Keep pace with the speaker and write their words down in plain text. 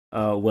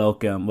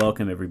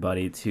Welcome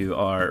everybody to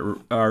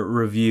our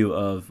review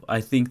of, I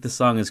think the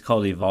song is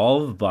called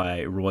 "Evolve"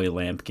 by Roy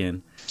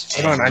Lampkin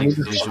Hold and on,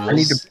 Mixed I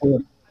need to Visuals. pull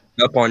it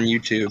up on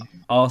YouTube.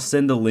 I'll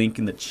send a link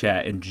in the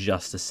chat in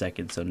just a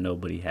second, so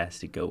nobody has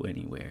to go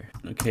anywhere.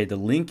 Okay, the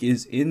link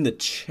is in the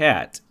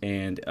chat,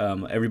 and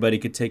everybody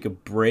could take a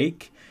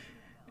break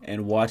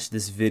and watch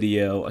this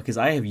video because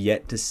I have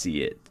yet to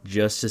see it,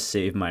 just to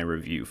save my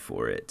review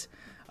for it.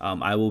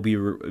 I will be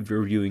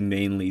reviewing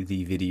mainly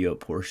the video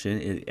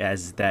portion,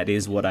 as that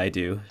is what I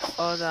do.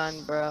 Hold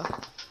on, bro.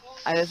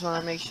 I just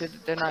want to make sure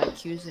that they're not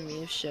accusing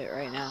me of shit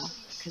right now,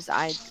 because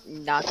I'm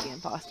not the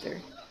imposter.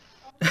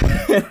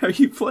 Are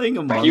you playing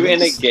Among Us? Are you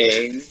in a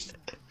game?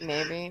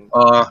 Maybe.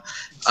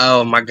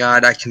 Oh my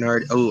God, I can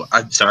already. Oh,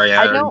 I'm sorry,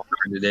 I already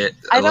started it.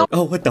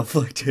 Oh, what the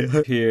fuck,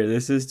 dude? Here,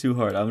 this is too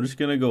hard. I'm just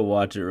gonna go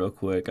watch it real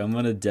quick. I'm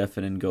gonna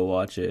deafen and go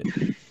watch it.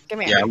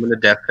 Come here. Yeah, I'm gonna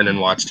deafen and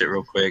watch it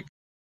real quick.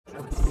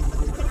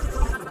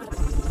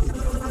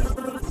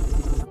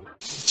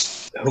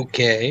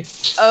 Okay.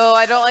 Oh,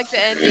 I don't like the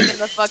ending and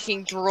the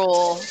fucking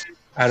drool.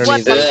 I don't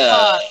What either.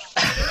 the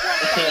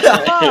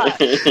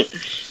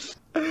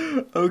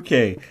fuck?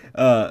 Okay,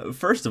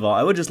 first of all,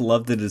 I would just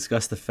love to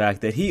discuss the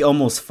fact that he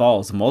almost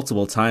falls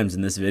multiple times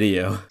in this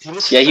video.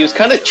 Yeah, he was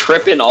kind of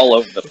tripping all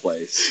over the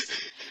place.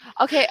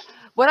 Okay,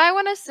 what I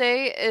want to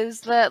say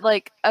is that,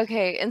 like,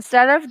 okay,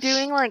 instead of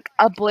doing, like,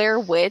 a Blair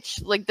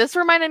Witch, like, this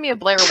reminded me of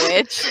Blair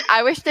Witch.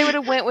 I wish they would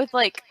have went with,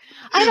 like,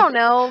 I don't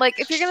know, like,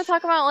 if you're gonna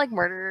talk about, like,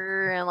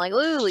 murder and, like,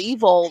 ooh,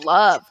 evil,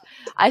 love,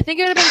 I think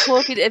it would have been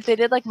cool if they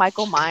did, like,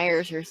 Michael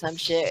Myers or some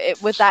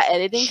shit with that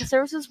editing, because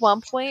there was this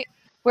one point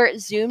where it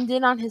zoomed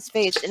in on his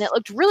face, and it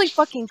looked really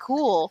fucking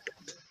cool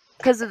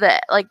because of the,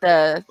 like,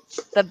 the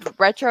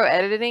retro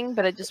editing,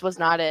 but it just was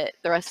not it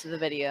the rest of the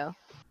video.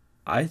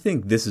 I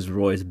think this is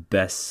Roy's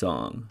best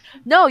song.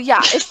 No,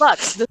 yeah, it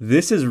fucks.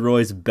 This is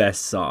Roy's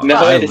best song. No,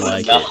 I it's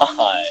like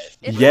not.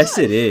 it. Yes,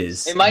 it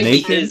is. It might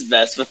Nathan? be his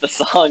best, but the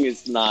song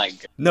is not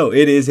good. No,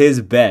 it is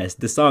his best.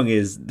 The song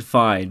is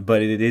fine,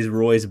 but it is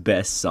Roy's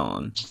best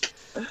song.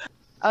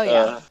 Oh,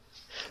 yeah.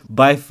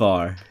 By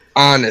far.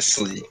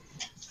 Honestly,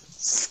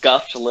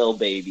 Scuffed Lil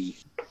Baby.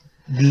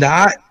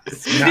 not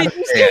Did a you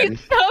say fan.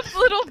 tough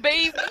little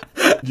baby?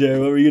 Jerry,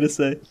 what were you gonna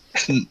say?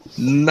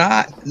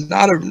 Not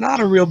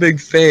a real big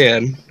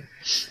fan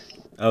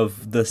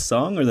Of the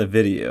song or the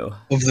video?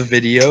 of the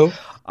video.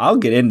 I'll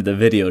get into the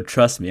video.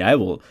 Trust me, I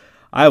will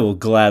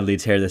gladly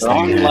tear this Don't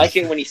thing you in like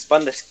half. it when he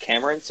spun this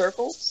camera in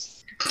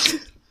circles?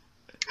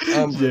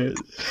 Jared.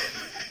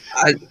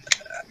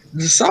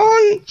 The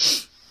song,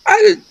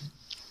 I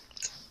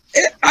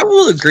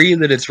will agree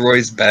that it's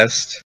Roy's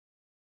best.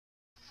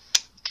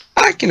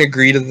 I can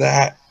agree to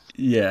that.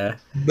 Yeah.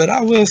 But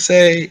I will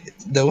say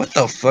that what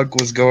the fuck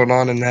was going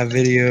on in that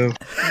video?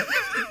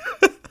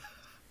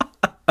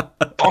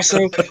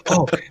 Also, okay,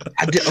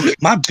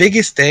 my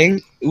biggest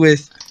thing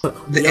with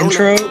the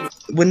intro,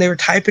 when they were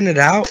typing it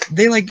out,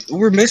 they like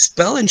were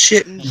misspelling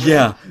shit.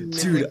 Yeah,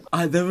 dude,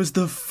 that was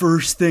the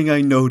first thing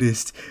I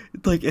noticed.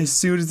 Like, as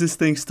soon as this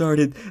thing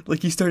started,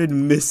 like, he started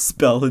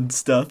misspelling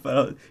stuff.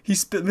 He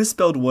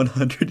misspelled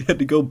 100, he had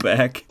to go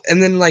back.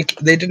 And then like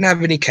they didn't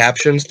have any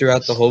captions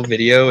throughout the whole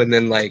video, and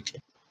then like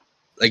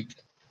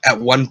at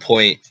one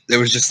point there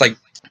was just like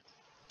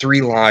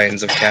 3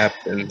 lines of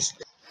captions.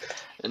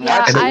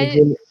 Yeah, And it was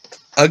in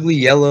ugly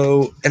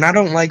yellow, and I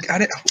don't.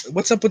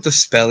 What's up with the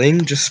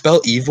spelling? Just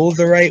spell evil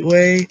the right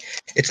way.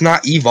 It's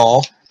not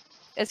evil.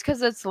 It's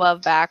because it's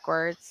love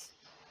backwards.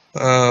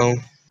 Oh,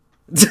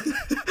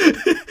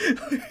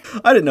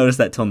 I didn't notice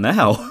that till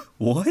now.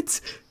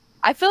 What?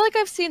 I feel like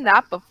I've seen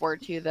that before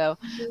too, though.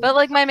 But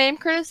like my main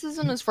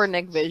criticism is for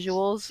Nick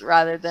visuals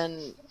rather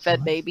than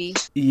Fed Baby.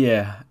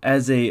 Yeah,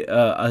 as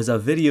a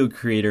video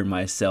creator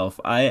myself,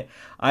 I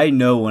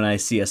know when I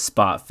see a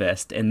spot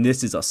fest, and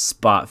this is a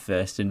spot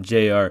fest. And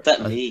Jr. What's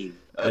that mean?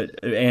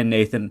 And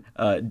Nathan,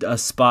 a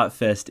spot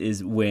fest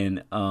is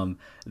when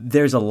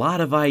there's a lot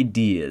of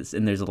ideas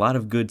and there's a lot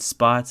of good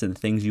spots and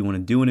things you want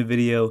to do in a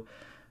video,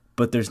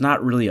 but there's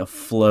not really a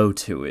flow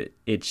to it.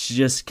 It's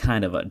just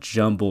kind of a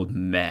jumbled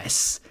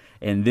mess.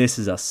 And this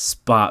is a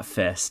spot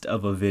fest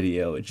of a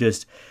video.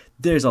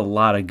 There's a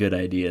lot of good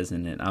ideas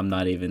in it. I'm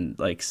not even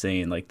like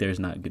saying like there's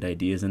not good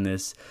ideas in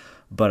this,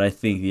 but I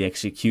think the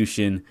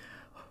execution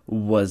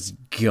was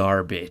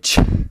garbage.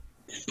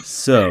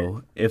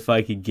 So, if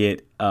I could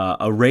get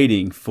a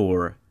rating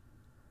for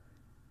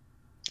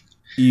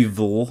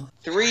Evol.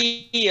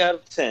 3 out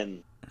of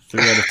 10.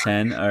 3 out of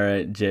 10. All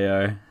right,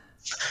 JR.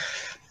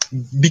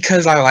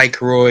 because I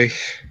like Roy,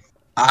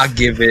 I'll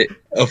give it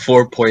a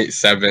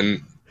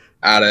 4.7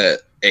 out of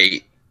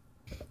 8.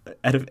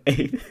 Out of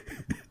 8.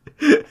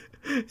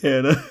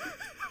 Hannah.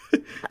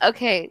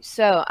 Okay,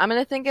 so I'm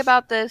gonna think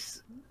about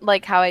this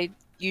like how I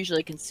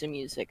usually consume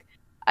music.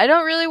 I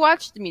don't really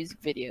watch the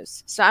music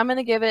videos, so I'm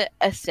gonna give it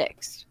a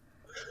 6.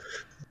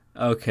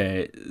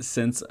 Okay,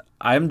 since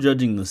I'm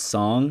judging the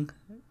song,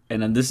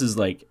 and then this is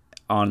like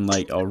on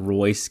like a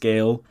Roy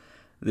scale,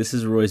 this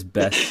is Roy's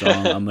best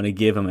song. I'm gonna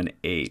give him an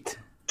 8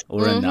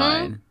 or a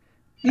 9.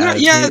 No, out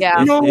of yeah, his- Yeah.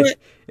 you know if, what?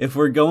 if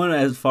we're going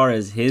as far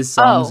as his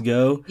songs Oh,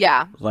 go,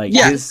 Yeah. like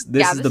Yeah. this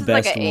Yeah, is this the is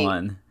like best an 8.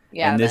 one,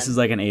 Yeah. and this then. is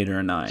like an 8 or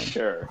a 9.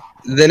 Sure.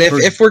 Then For-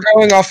 if we're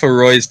going off of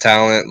Roy's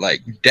talent,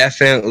 like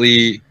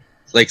definitely,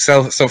 like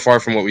so far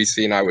from what we've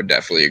seen, I would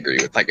definitely agree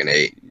with like an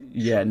 8.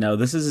 Yeah, no,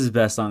 this is his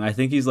best song. I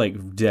think he's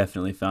like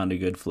definitely found a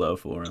good flow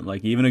for him,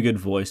 like even a good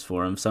voice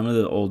for him. Some of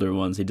the older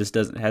ones, he just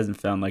hasn't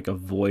found like a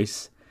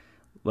voice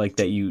like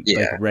that you Yeah.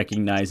 like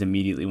recognize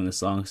immediately when the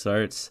song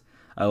starts.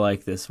 I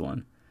like this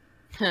one.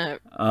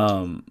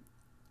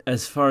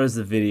 As far as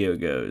the video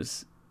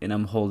goes, and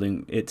I'm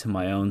holding it to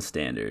my own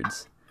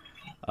standards,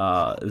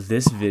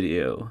 this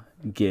video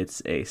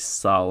gets a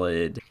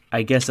solid,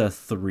 I guess, a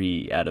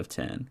 3 out of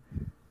 10.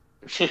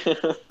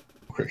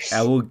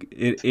 I will.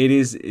 It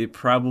is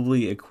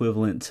probably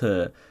equivalent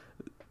to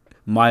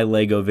my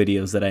Lego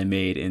videos that I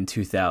made in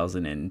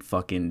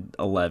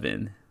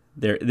 2011.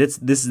 This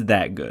is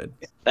that good.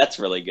 That's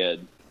really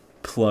good.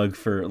 Plug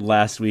for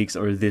last week's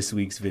or this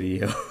week's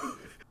video.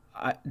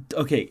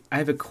 Okay, I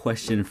have a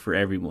question for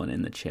everyone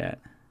in the chat.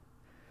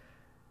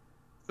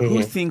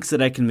 Who thinks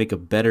that I can make a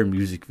better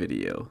music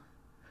video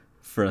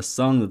for a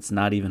song that's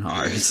not even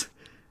ours?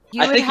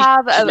 You I would think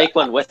have you should make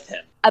one with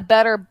him. a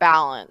better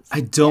balance.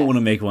 I don't Yes. want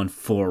to make one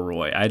for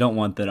Roy. I don't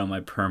want that on my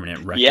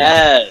permanent record.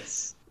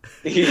 Yes.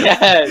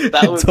 Yes,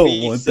 that would I don't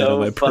be want that on so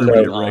my fucking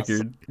permanent awesome.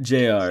 record.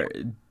 JR,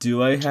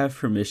 do I have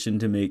permission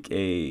to make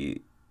a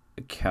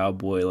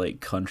cowboy like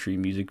country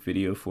music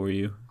video for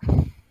you?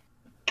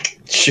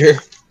 Sure.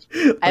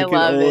 I Like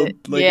love it.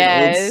 Like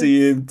Yes. an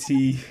old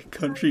CMT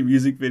country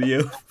music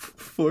video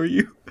for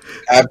you.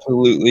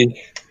 Absolutely.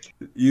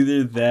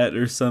 Either that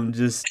or some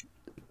just.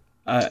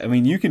 I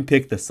mean, you can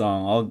pick the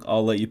song.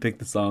 I'll let you pick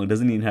the song. It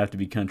doesn't even have to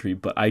be country,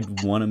 but I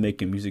want to make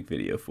a music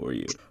video for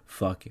you.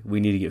 Fuck, we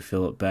need to get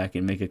Philip back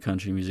and make a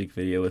country music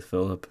video with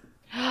Philip.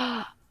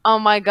 Oh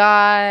my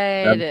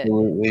god.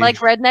 Absolutely. Like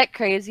Redneck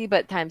Crazy,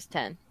 but times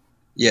 10.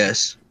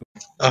 Yes.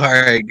 All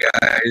right,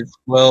 guys.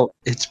 Well,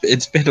 it's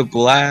been a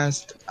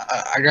blast.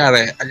 I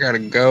gotta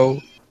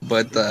go,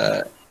 but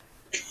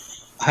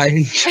I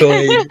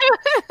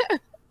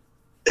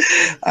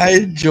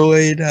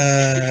enjoyed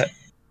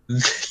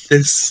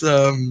this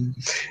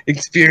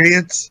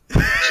experience.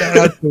 Shout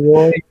out to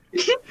Roy.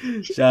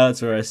 Shout out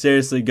to her.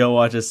 Seriously, go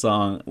watch a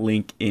song.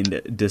 Link in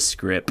the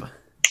descript.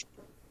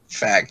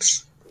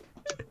 Facts.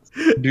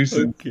 Do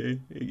some. Okay.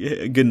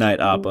 Good night,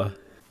 Appa.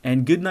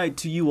 And good night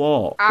to you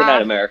all. Good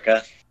night,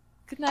 America.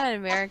 Good night,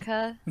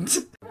 America.